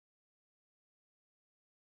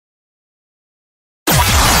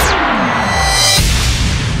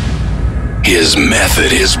His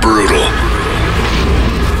method is brutal.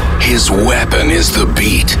 His weapon is the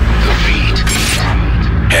beat.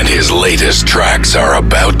 And his latest tracks are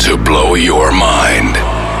about to blow your mind.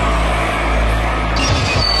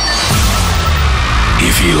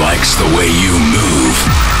 If he likes the way you move,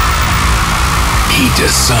 he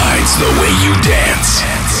decides the way you dance.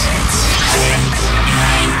 10,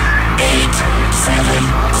 9, 8, 7,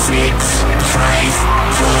 6, 5,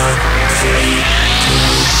 4, 3, 2,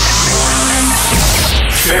 1.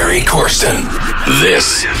 Ferry Corsten.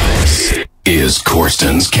 This is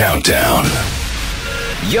Corsten's Countdown.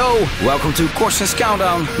 Yo, welcome to Corsten's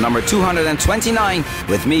Countdown, number 229,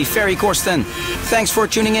 with me, Ferry Corsten. Thanks for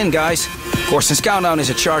tuning in, guys. Corsten's Countdown is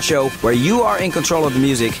a chart show where you are in control of the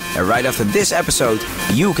music, and right after this episode,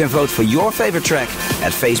 you can vote for your favorite track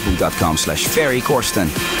at facebook.com/ferrycorsten.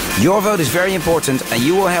 Your vote is very important, and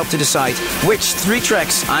you will help to decide which 3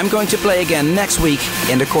 tracks I'm going to play again next week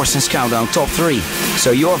in the Corsten's Countdown Top 3.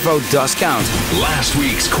 So your vote does count. Last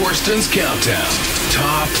week's Corsten's Countdown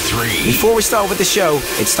Top 3. Before we start with the show,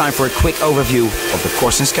 it's time for a quick overview of the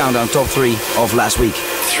Corsten's Countdown Top 3 of last week.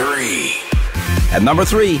 3. At number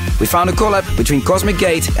 3, we found a collab between Cosmic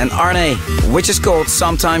Gate and Arty, which is called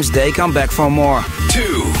Sometimes They Come Back for More.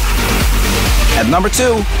 2. At number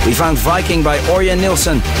 2, we found Viking by Orjan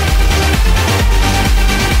Nilsen.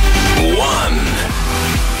 1.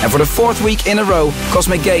 And for the 4th week in a row,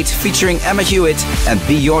 Cosmic Gate featuring Emma Hewitt and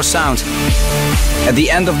Be Your Sound. At the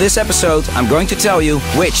end of this episode, I'm going to tell you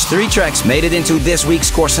which 3 tracks made it into this week's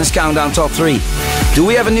Corsten's Countdown Top 3. Do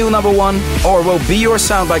we have a new number 1, or will Be Your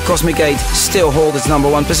Sound by Cosmic Gate still hold its number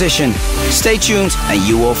 1 position? Stay tuned and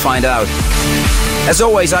you will find out. As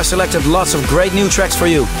always, I've selected lots of great new tracks for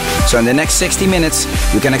you. So in the next 60 minutes,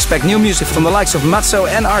 you can expect new music from the likes of Matzo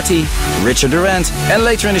and Arty, Richard Durand, and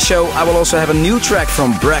later in the show, I will also have a new track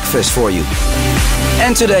from Breakfast for you.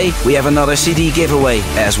 And today, we have another CD giveaway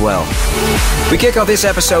as well. We kick off this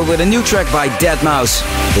episode with a new track by Deadmau5.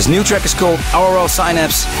 His new track is called Aural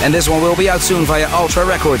Psynapse, and this one will be out soon via Ultra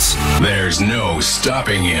Records. There's no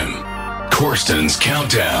stopping him. Corsten's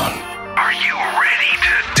Countdown. Are you ready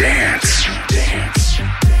to dance?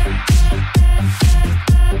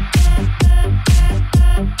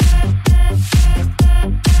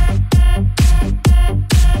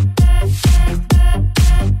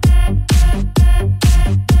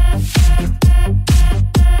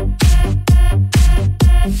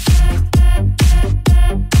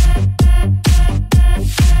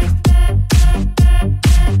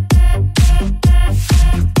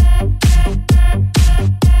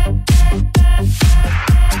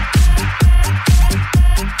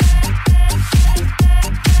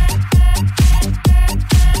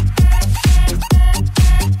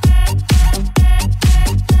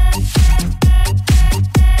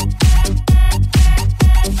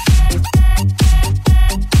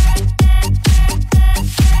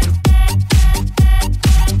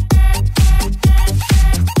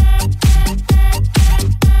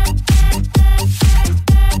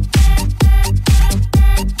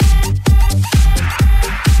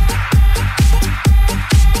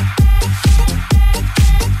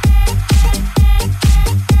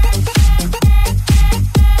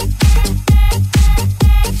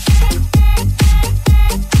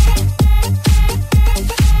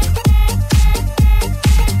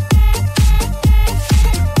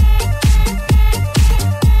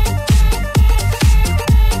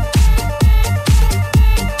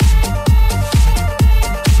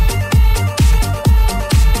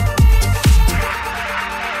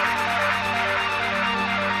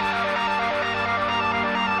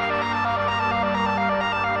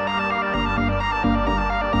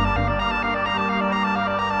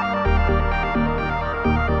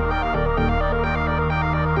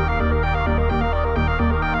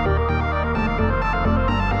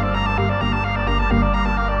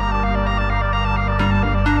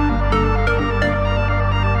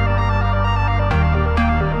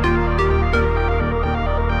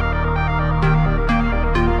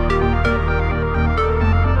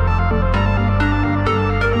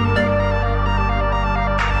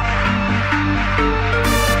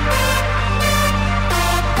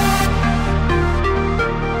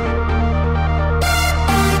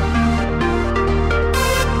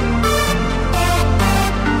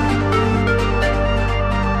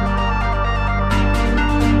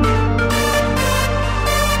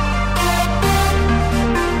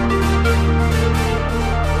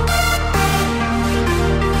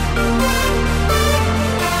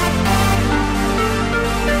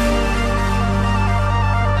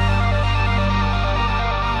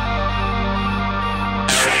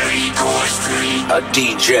 A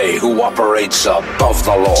DJ who operates above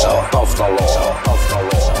the law. Above the law. Above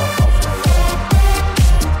the law.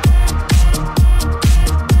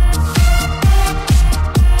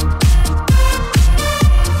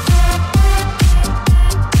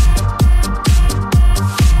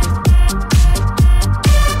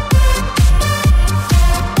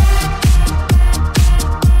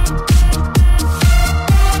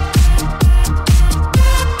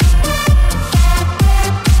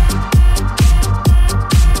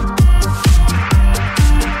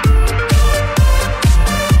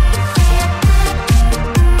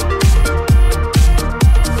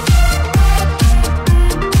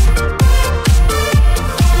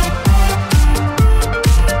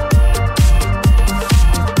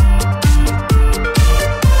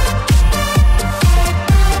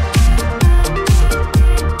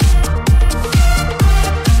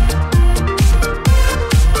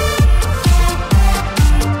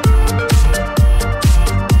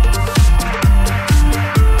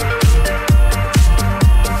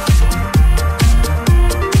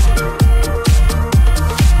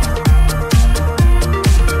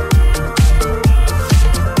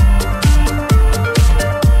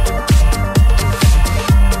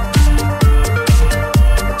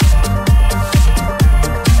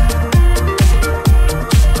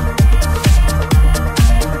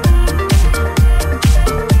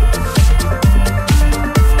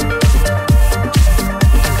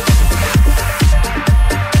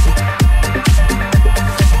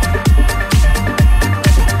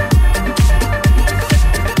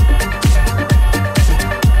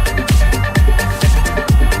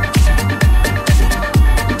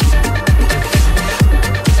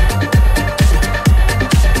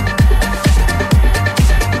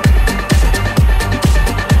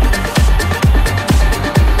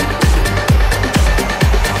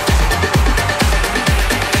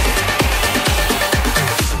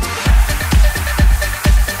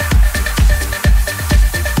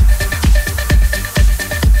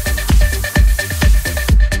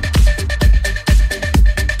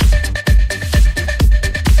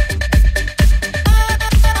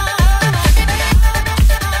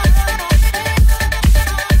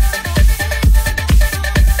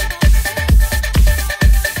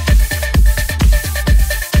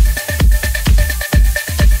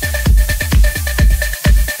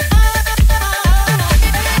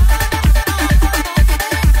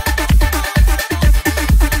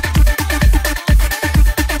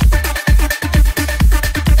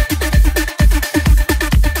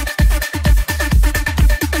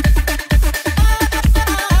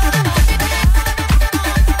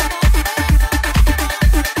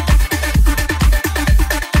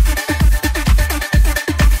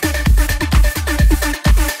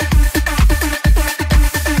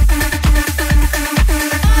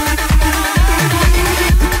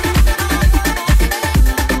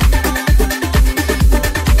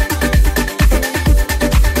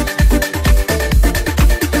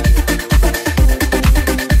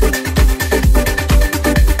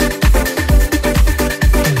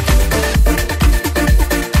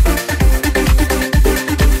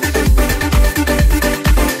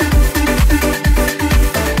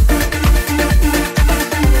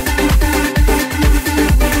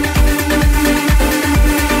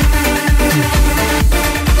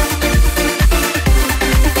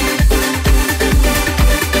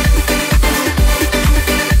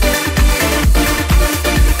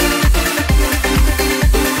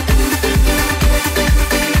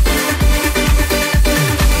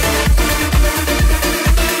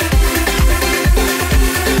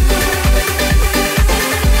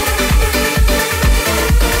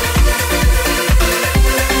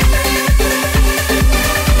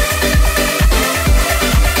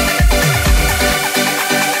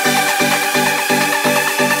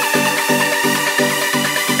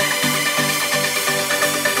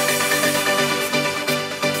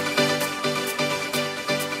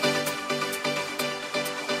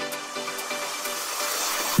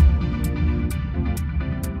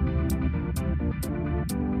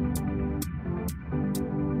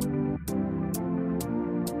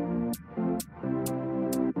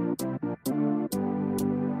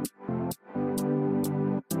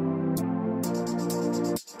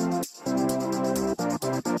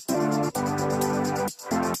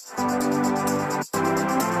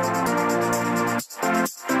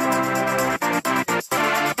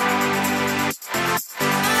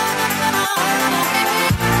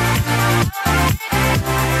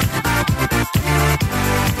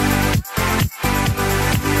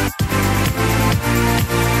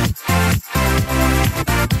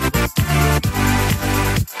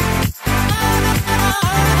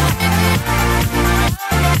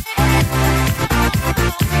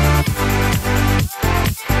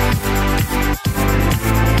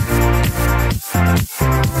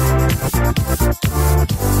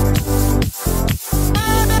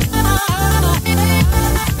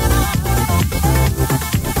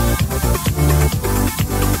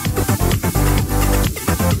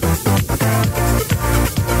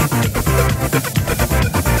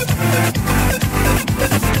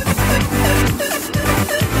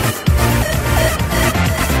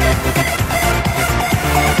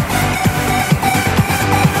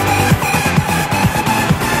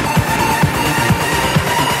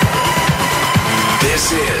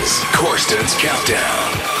 Corsten's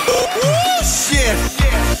Countdown. Shit!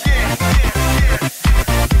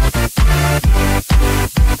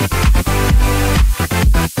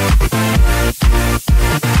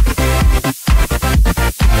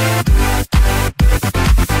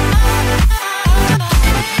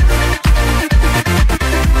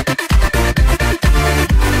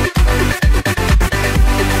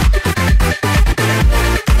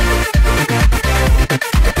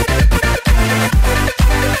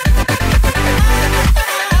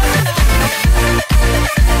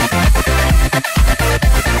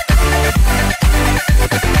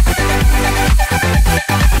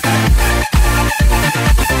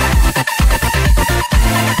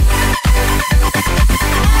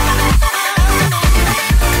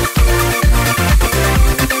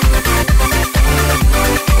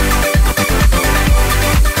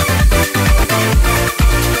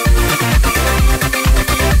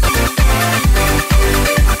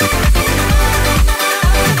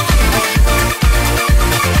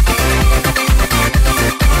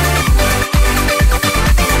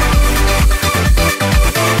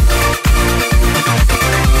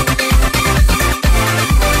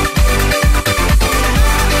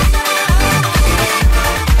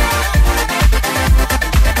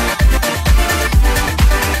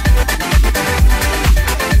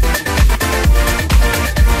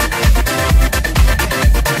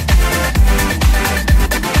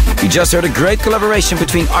 Just heard a great collaboration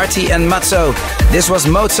between Arty and Matzo. This was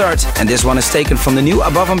Mozart, and this one is taken from the new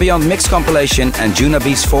Above and Beyond mix compilation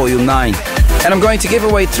Anjunabeats Volume 9. And I'm going to give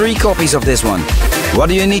away 3 copies of this one. What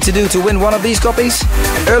do you need to do to win one of these copies?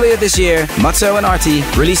 Earlier this year, Matzo and Arty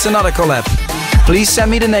released another collab. Please send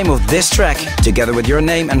me the name of this track, together with your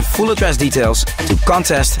name and full address details, to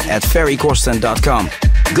contest@ferrycorsten.com.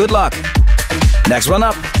 Good luck! Next one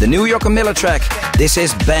up, the new Jochen Miller track. This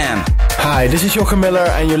is Bamm. Hi, this is Jochen Miller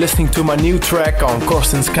and you're listening to my new track on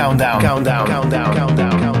Corsten's Countdown.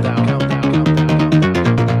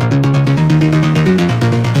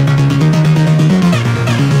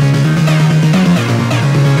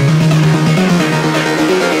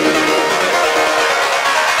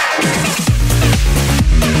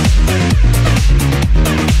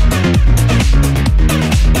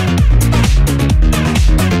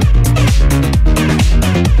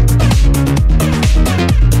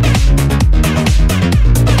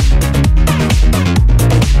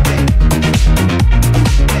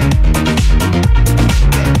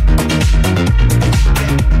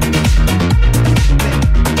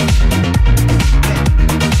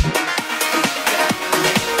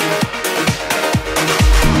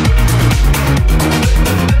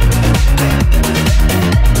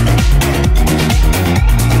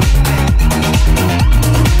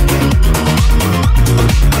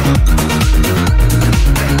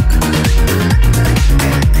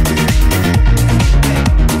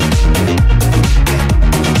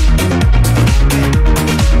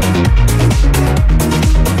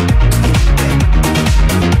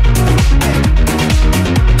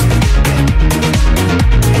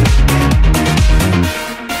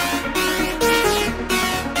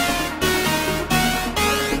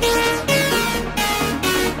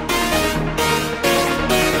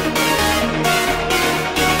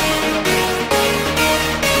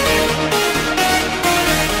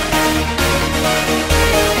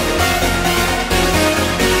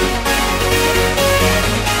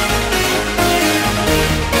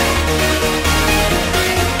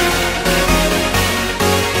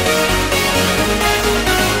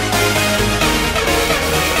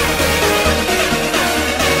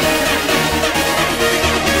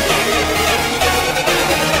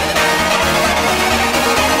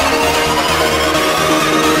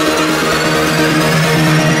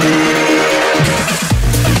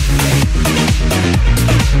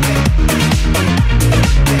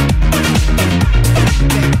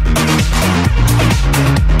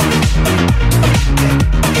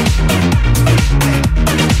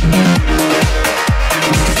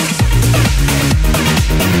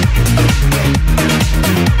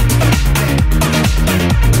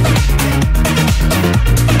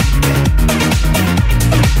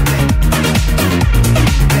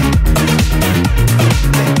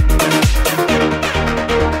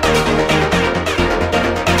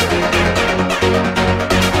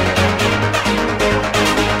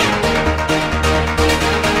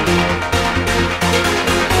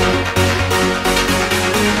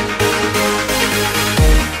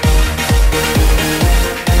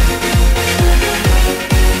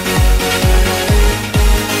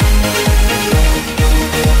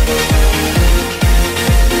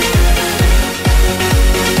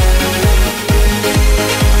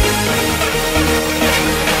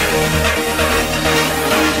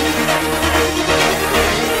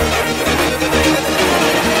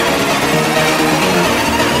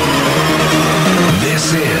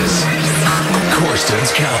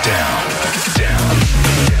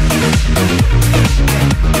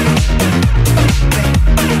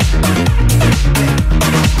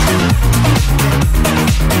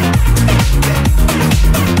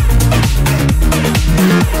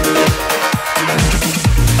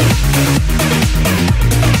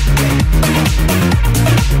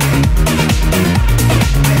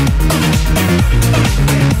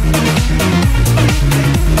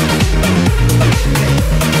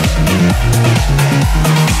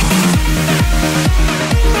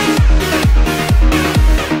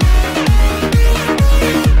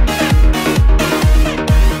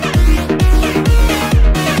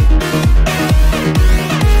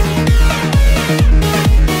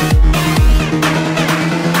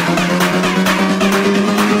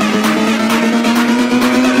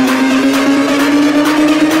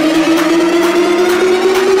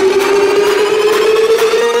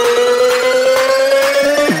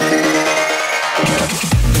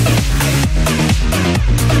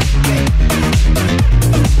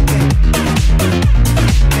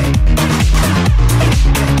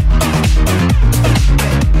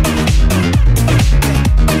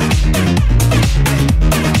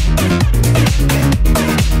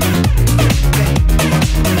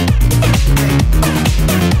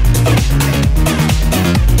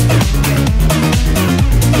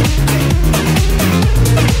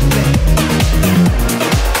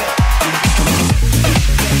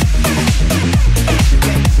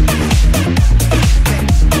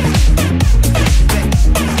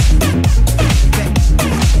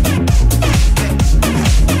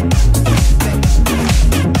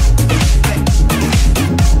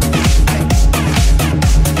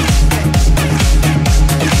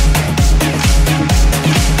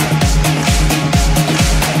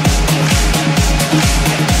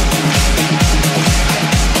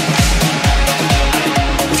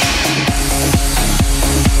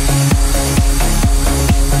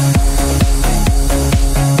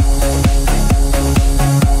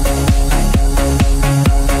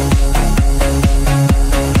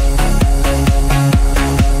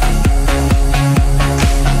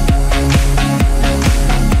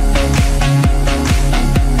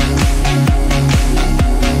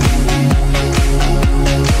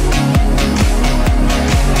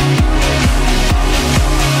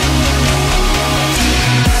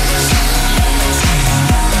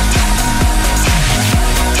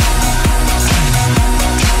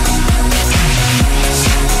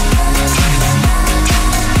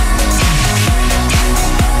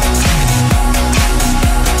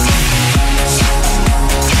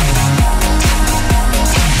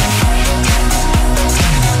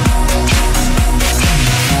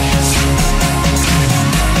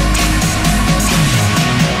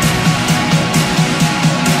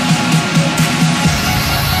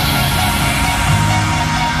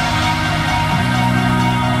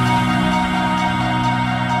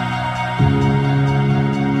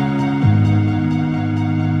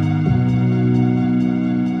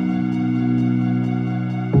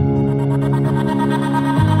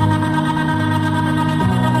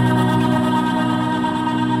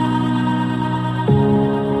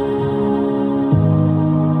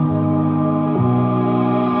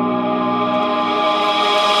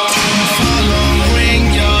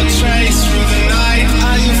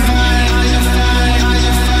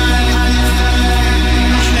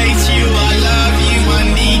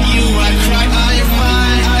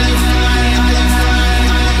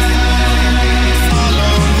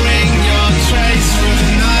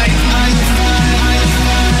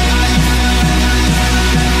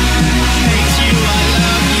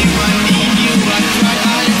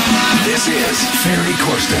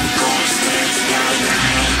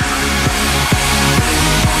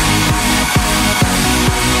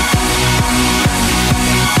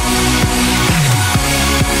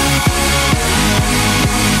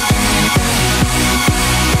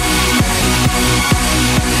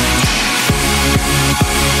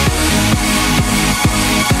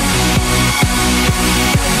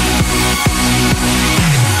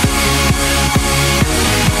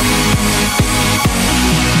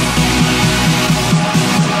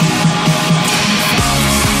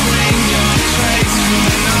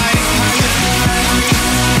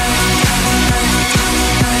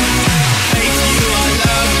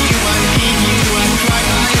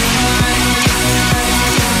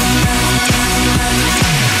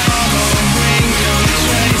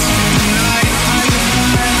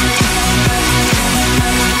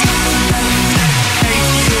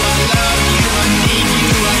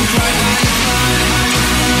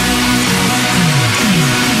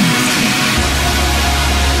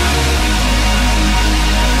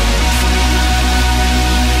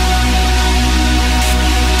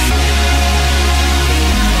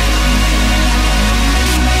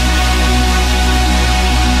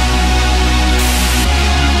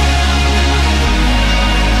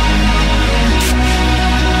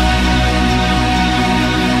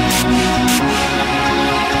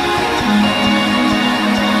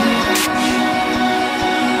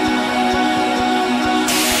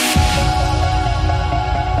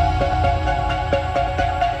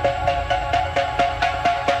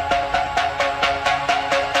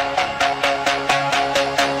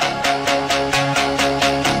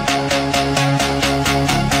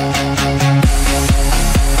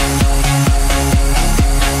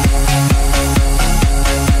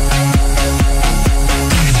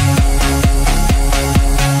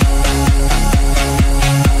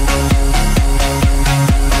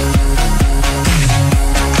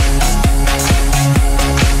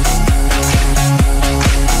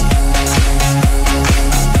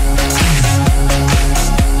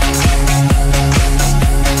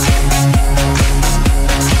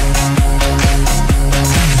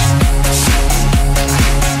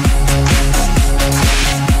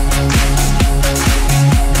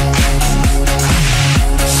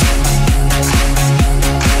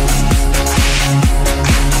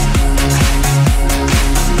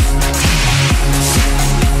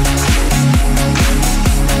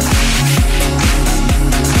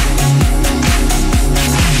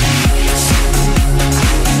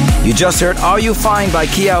 just heard Are You Fine by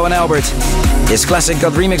Kyau and Albert. This classic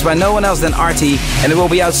got remixed by no one else than Arty, and it will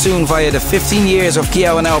be out soon via the 15 Years of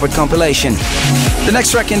Kyau and Albert compilation. The next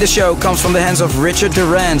track in the show comes from the hands of Richard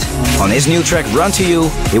Durand. On his new track Run To You,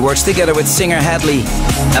 he works together with singer Hadley.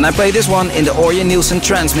 And I play this one in the Orjan Nilsen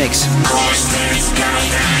TranceMix.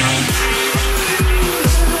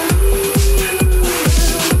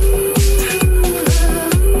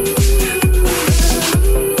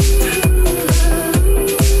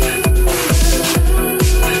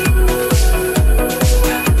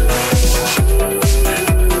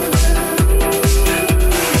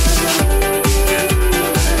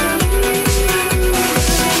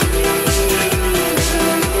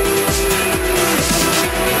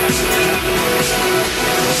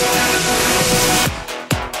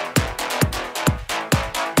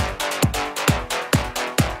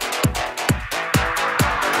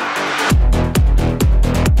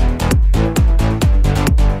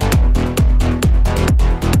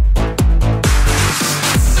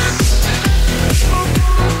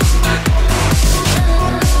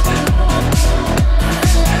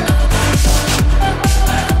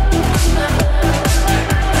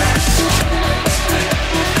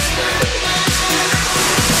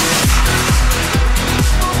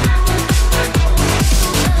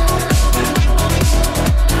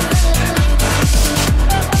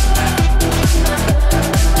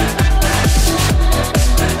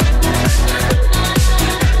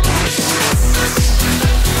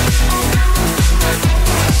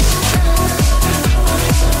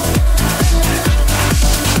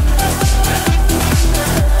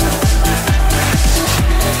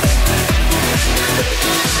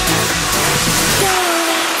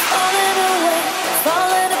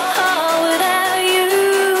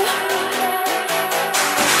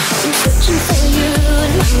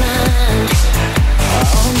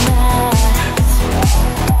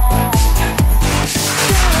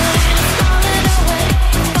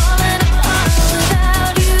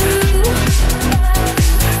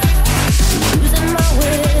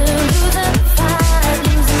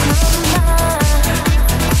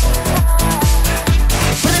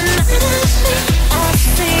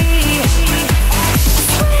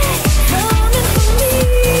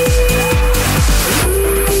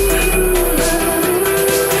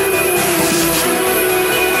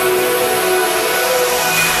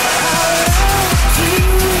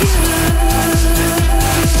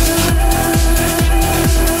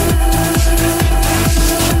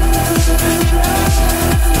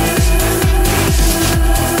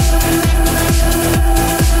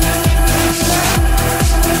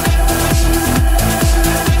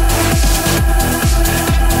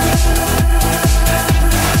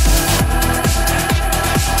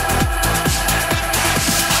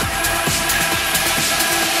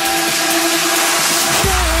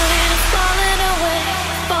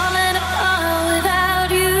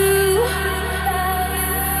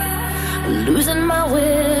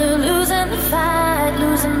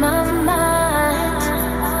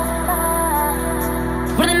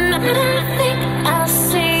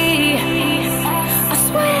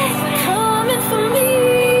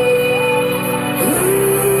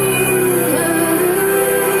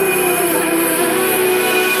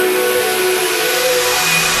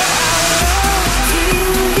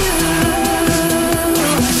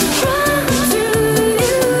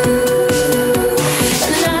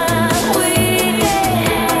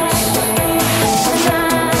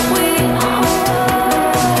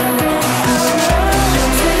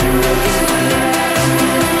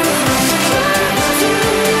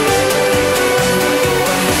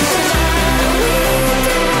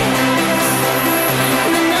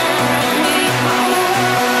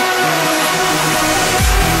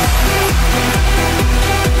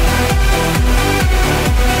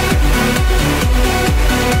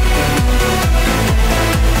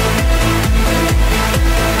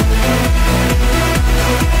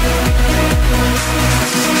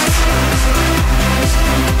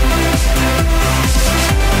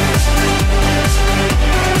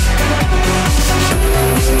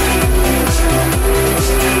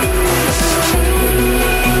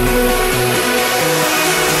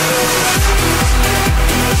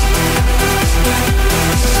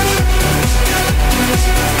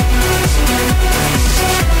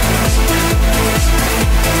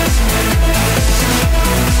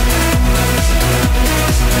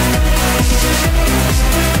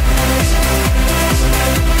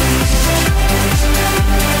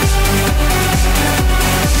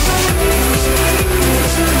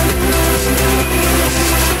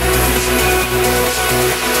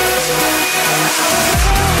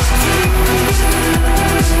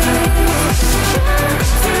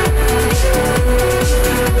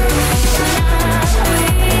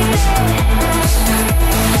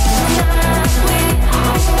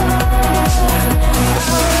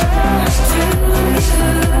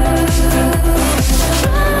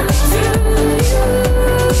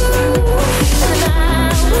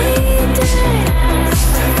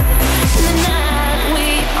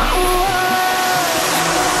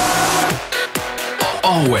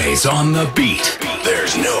 Always on the beat.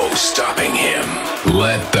 There's no stopping him.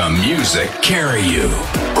 Let the music carry you.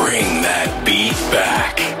 Bring that beat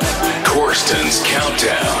back. Corsten's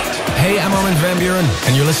Countdown. Hey, I'm Armin van Buuren,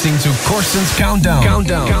 and you're listening to Corsten's Countdown.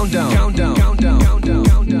 Countdown. Countdown. Countdown. Countdown.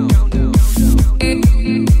 Countdown. Countdown.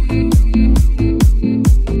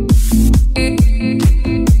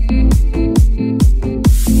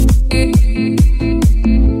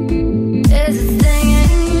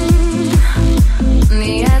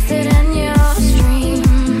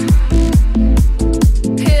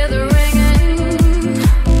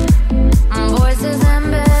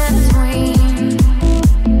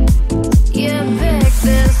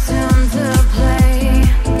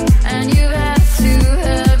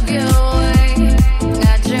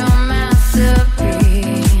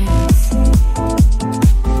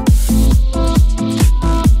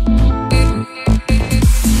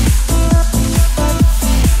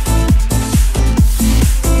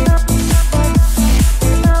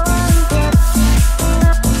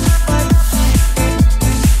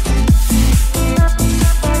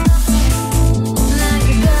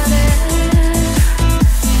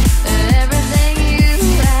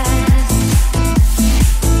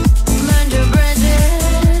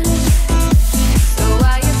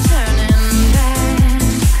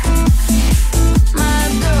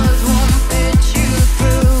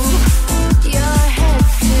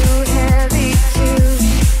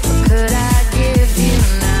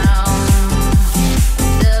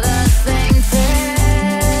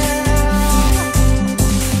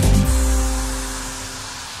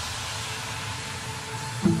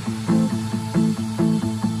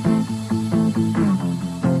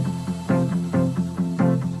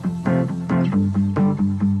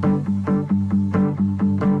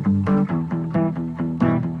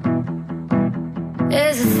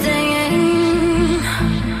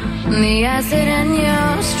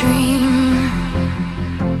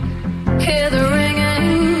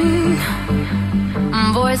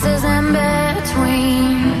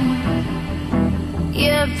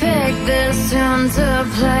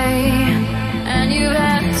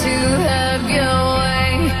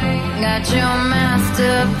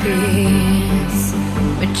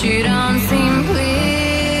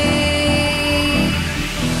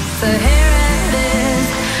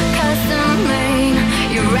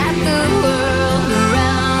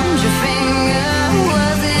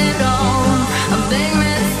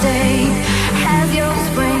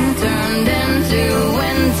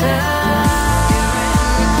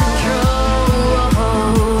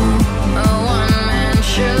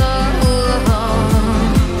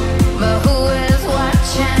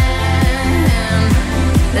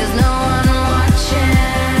 There's no one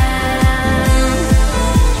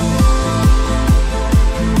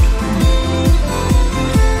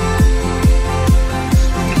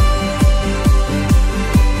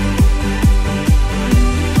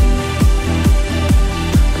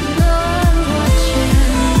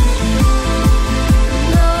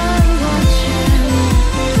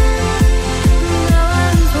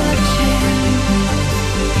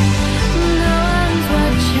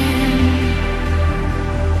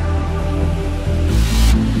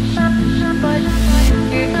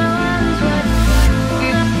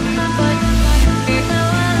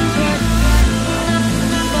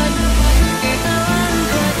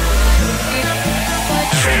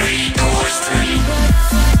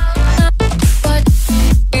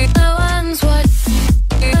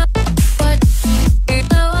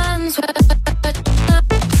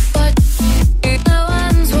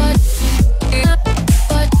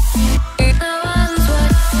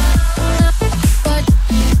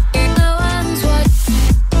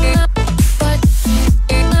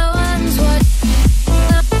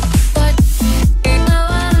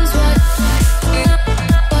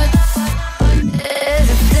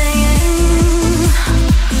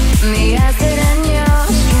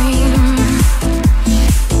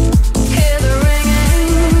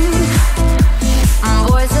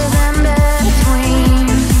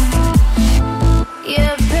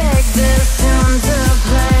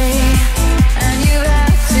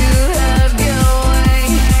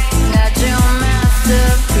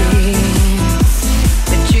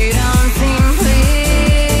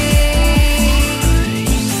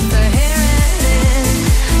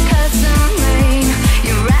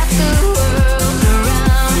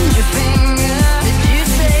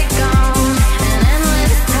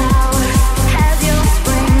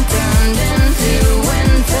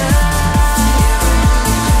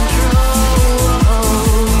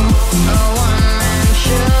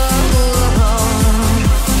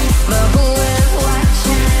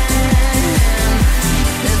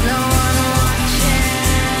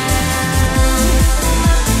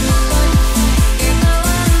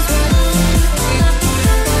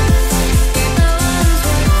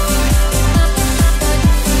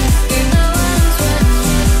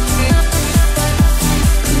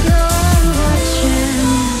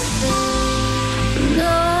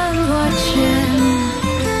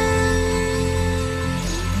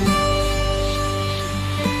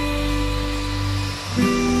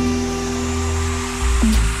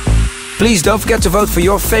Please don't forget to vote for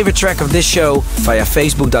your favorite track of this show via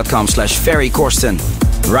facebook.com/Ferry Corsten.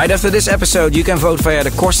 Right after this episode, you can vote via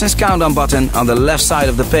the Corsten's Countdown button on the left side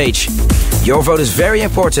of the page. Your vote is very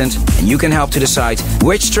important, and you can help to decide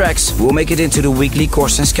which tracks will make it into the weekly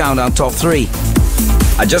Corsten's Countdown Top 3.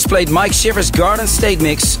 I just played Mike Shiver's Garden State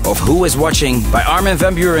mix of Who Is Watching by Armin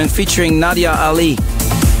van Buuren featuring Nadia Ali.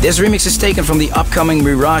 This remix is taken from the upcoming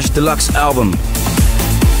Mirage Deluxe album.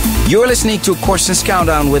 You're listening to Corsten's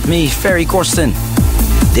Countdown with me, Ferry Corsten.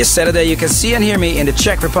 This Saturday you can see and hear me in the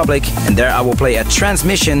Czech Republic, and there I will play at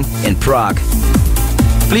Transmission in Prague.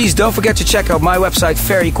 Please don't forget to check out my website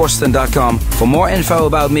ferrycorsten.com for more info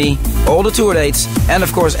about me, all the tour dates, and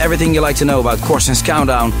of course everything you like to know about Corsten's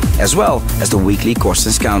Countdown, as well as the weekly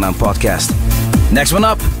Corsten's Countdown podcast. Next one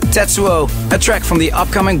up, Tetsuo, a track from the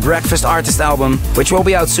upcoming Breakfast Artist album, which will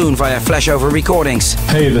be out soon via Flashover Recordings.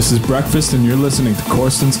 Hey, this is Breakfast and you're listening to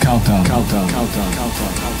Corsten's Countdown.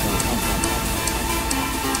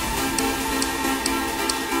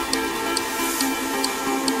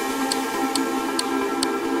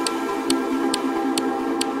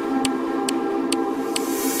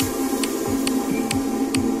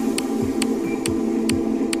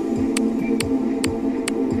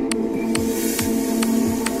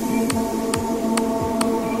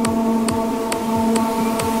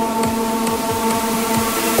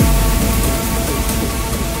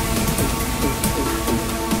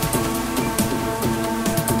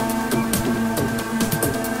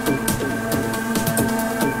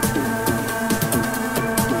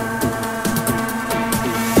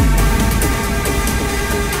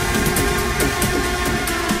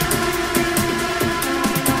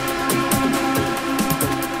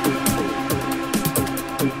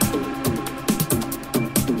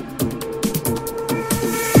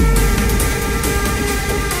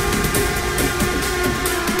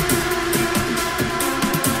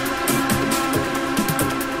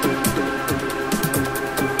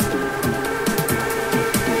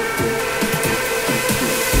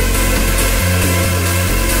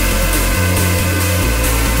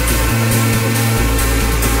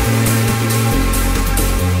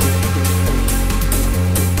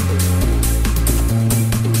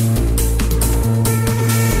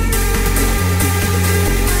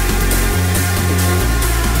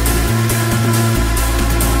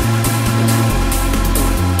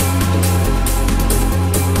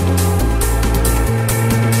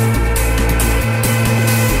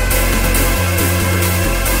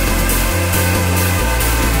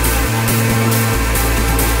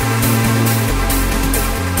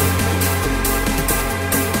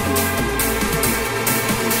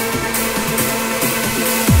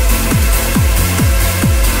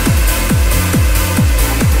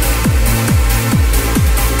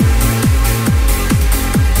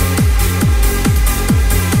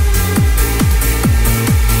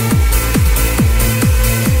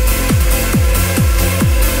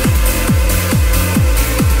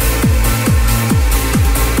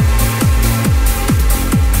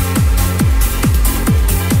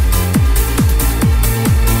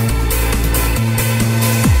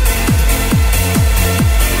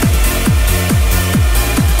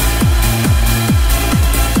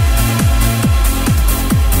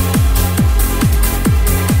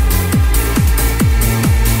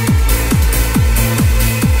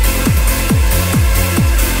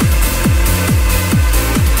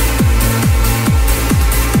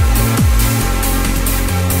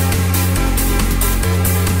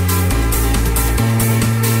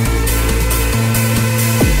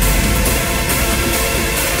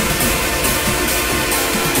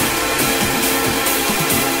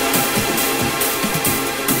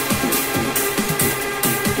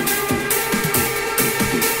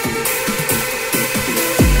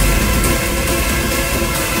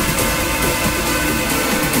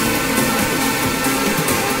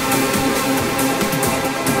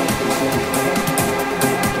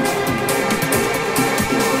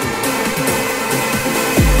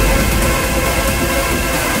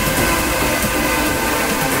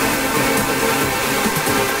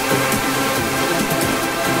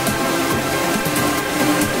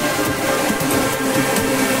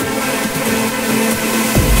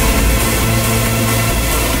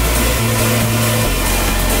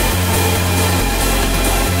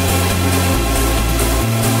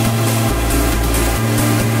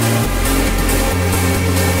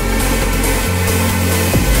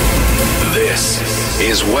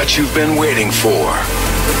 is what you've been waiting for.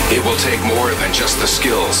 It will take more than just the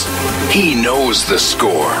skills. He knows the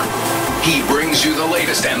score. He brings you the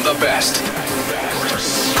latest and the best.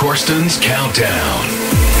 Corsten's Countdown.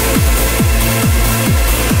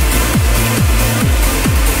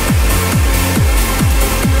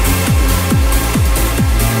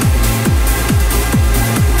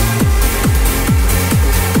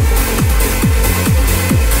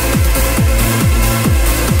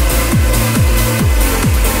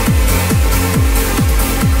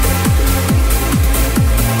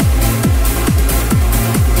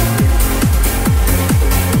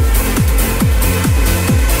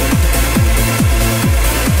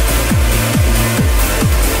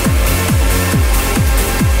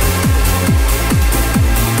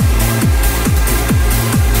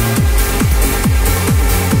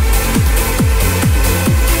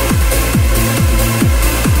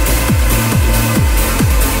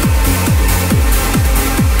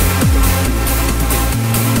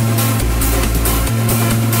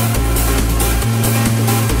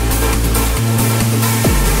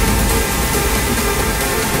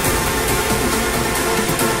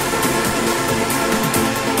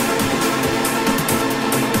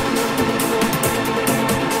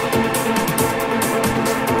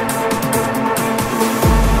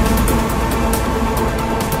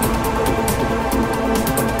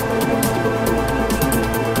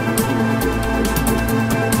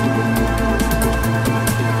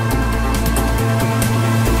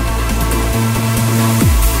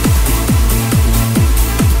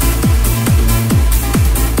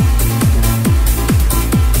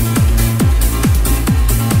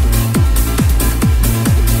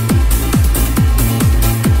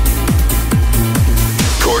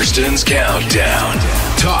 Corsten's Countdown.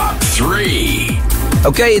 Top 3.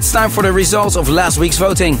 Okay, it's time for the results of last week's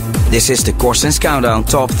voting. This is the Corsten's Countdown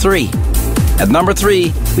Top 3. At number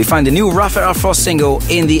 3, we find the new Rafaël single,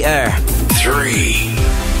 In the Air.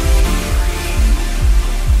 3.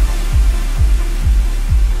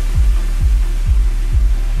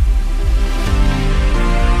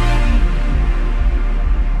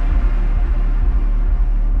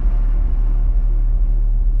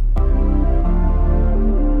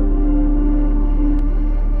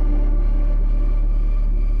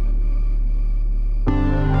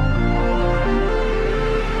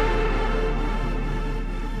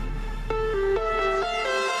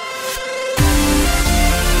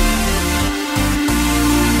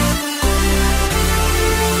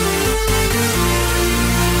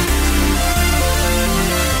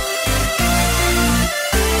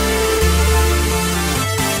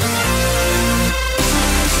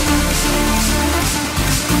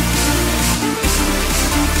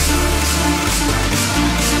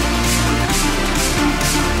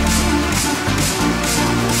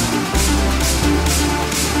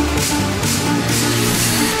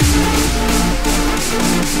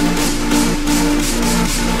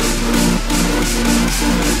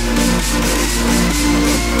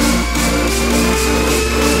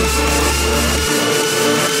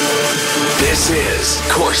 This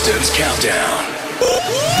is Corsten's Countdown.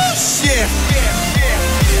 Shit.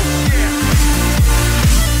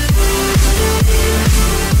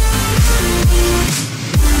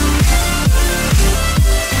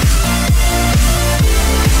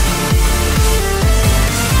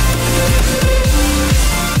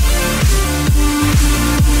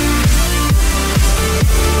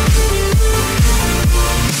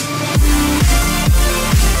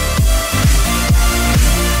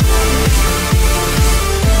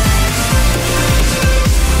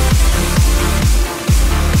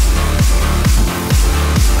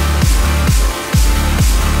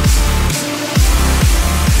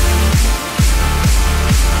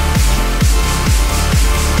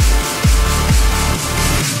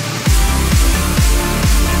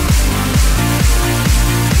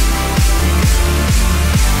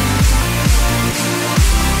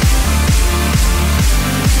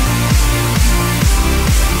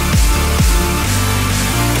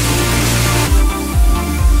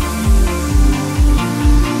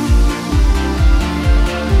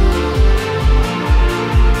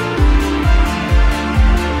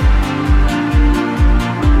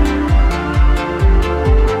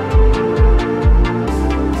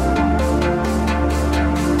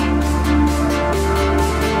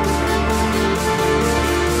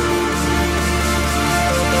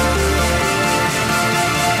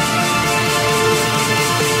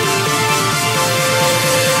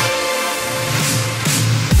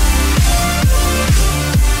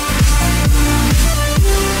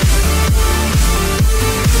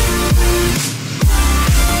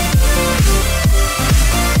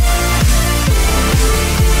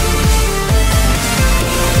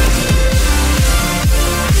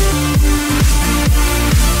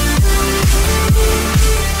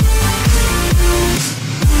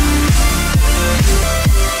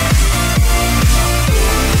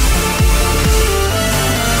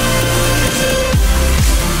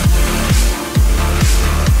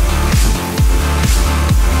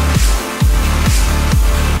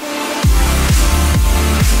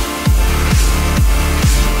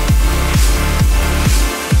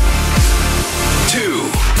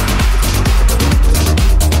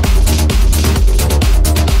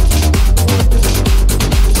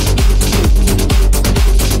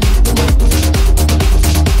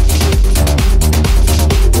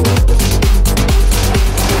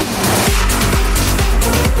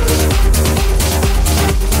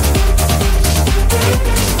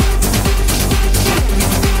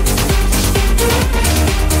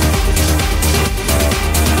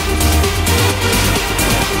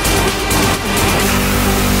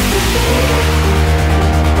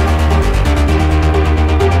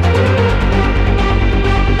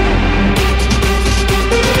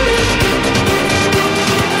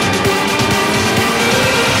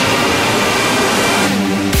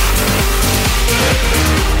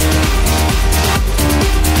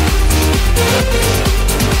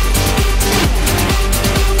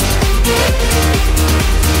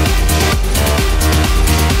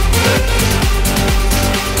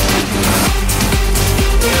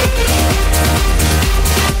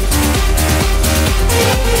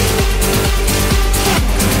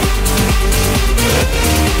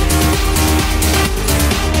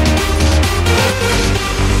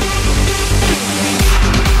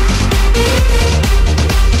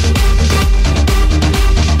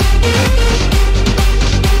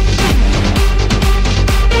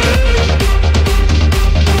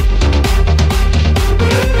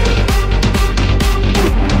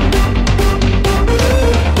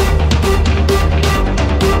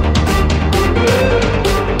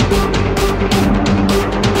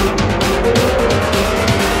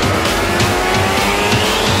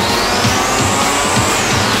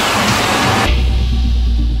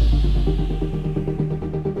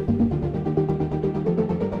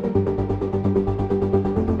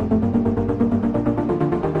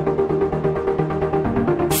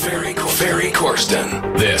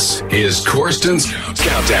 Corsten. This is Corsten's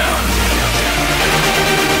Countdown.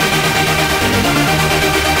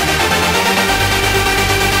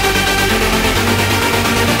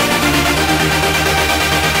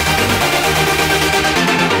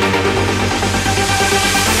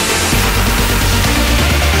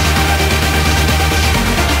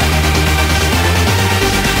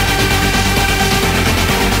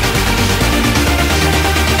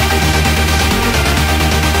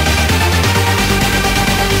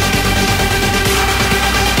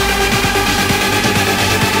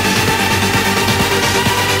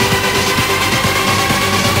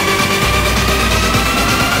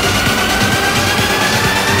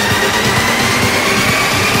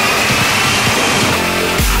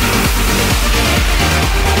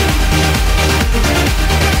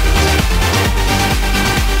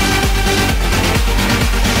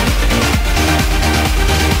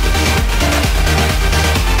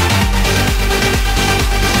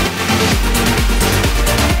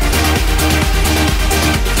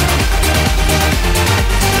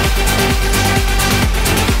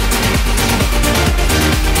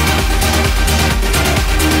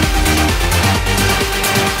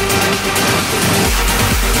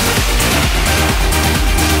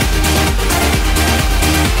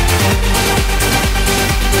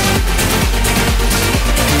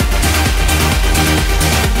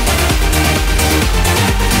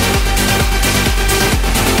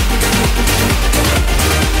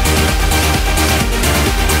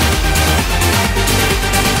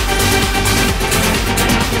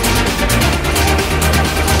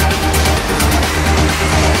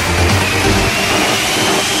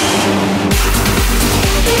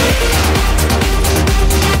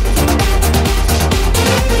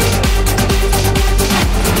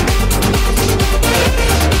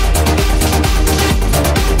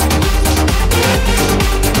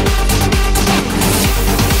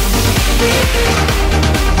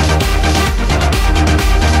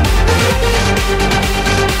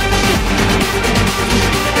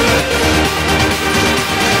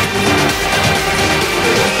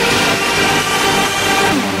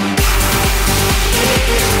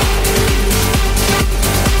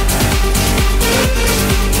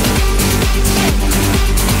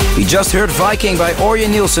 Just heard Viking by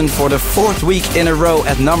Orjan Nilsen for the 4th week in a row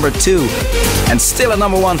at number 2. And still at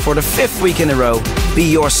number 1 for the 5th week in a row, Be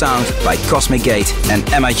Your Sound by Cosmic Gate and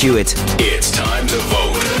Emma Hewitt. It's time to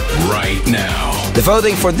vote right now. The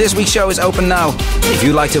voting for this week's show is open now. If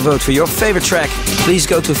you'd like to vote for your favorite track, please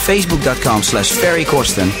go to facebook.com/Ferry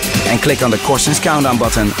Corsten and click on the Corsten's Countdown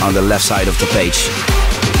button on the left side of the page.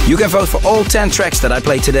 You can vote for all 10 tracks that I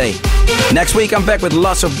played today. Next week I'm back with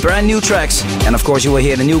lots of brand new tracks, and of course you will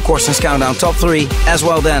hear the new Corsten's Countdown Top 3 as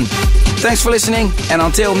well then. Thanks for listening, and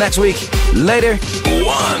until next week, later.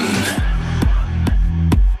 1.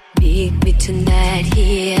 Meet me tonight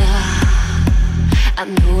here. I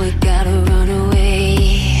know I gotta run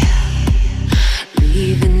away,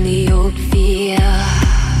 leaving the old fear,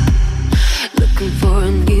 looking for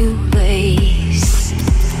a new place.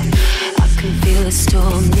 I can feel a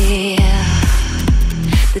storm near.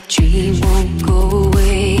 The dream won't go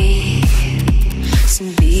away. So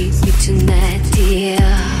meet me tonight, dear,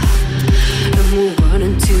 and we'll run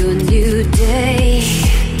into a new day.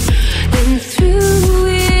 And through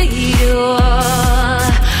it all,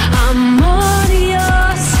 I'm on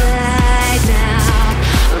your side now.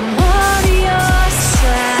 I'm on your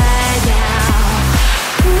side now.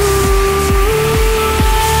 Ooh.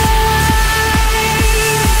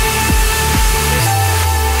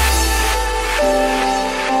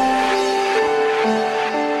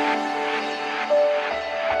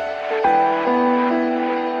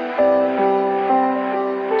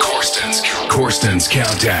 Corsten's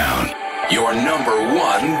Countdown, your number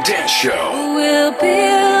 1 dance show. We'll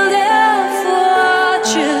build a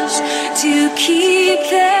fortress to keep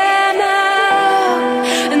them out.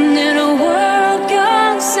 And in a world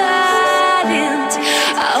gone silent,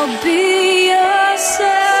 I'll be your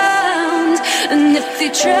sound. And if they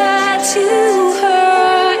try to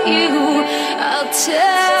hurt you, I'll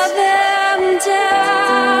tear them down.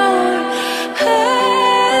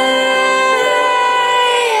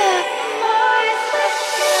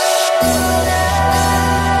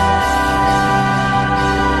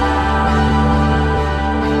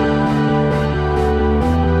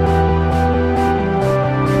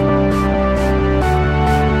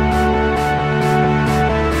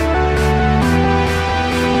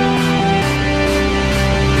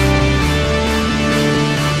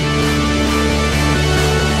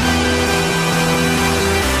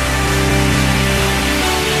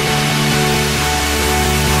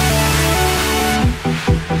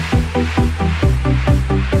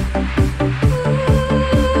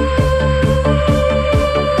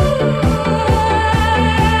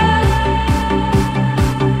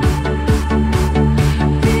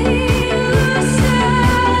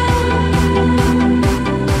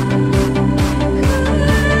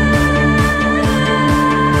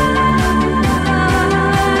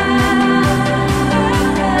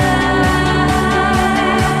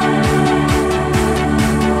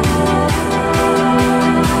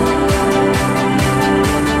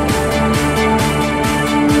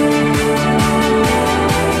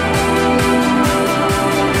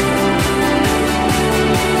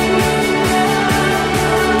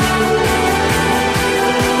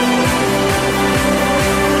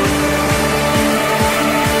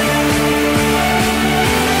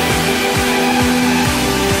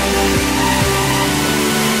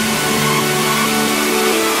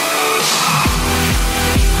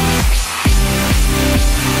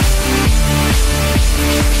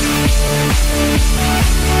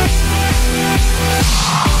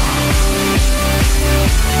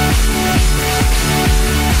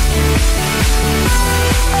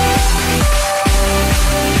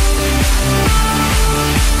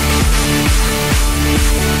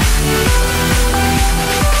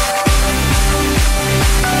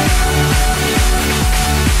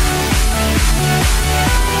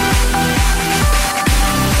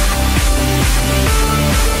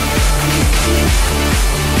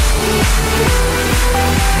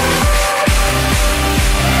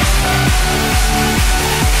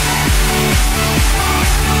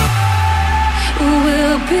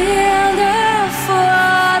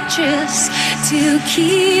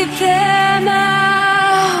 keep them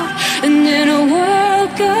out. And in a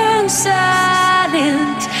world gone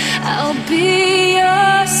silent, I'll be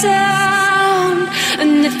your sound.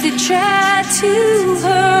 And if they try to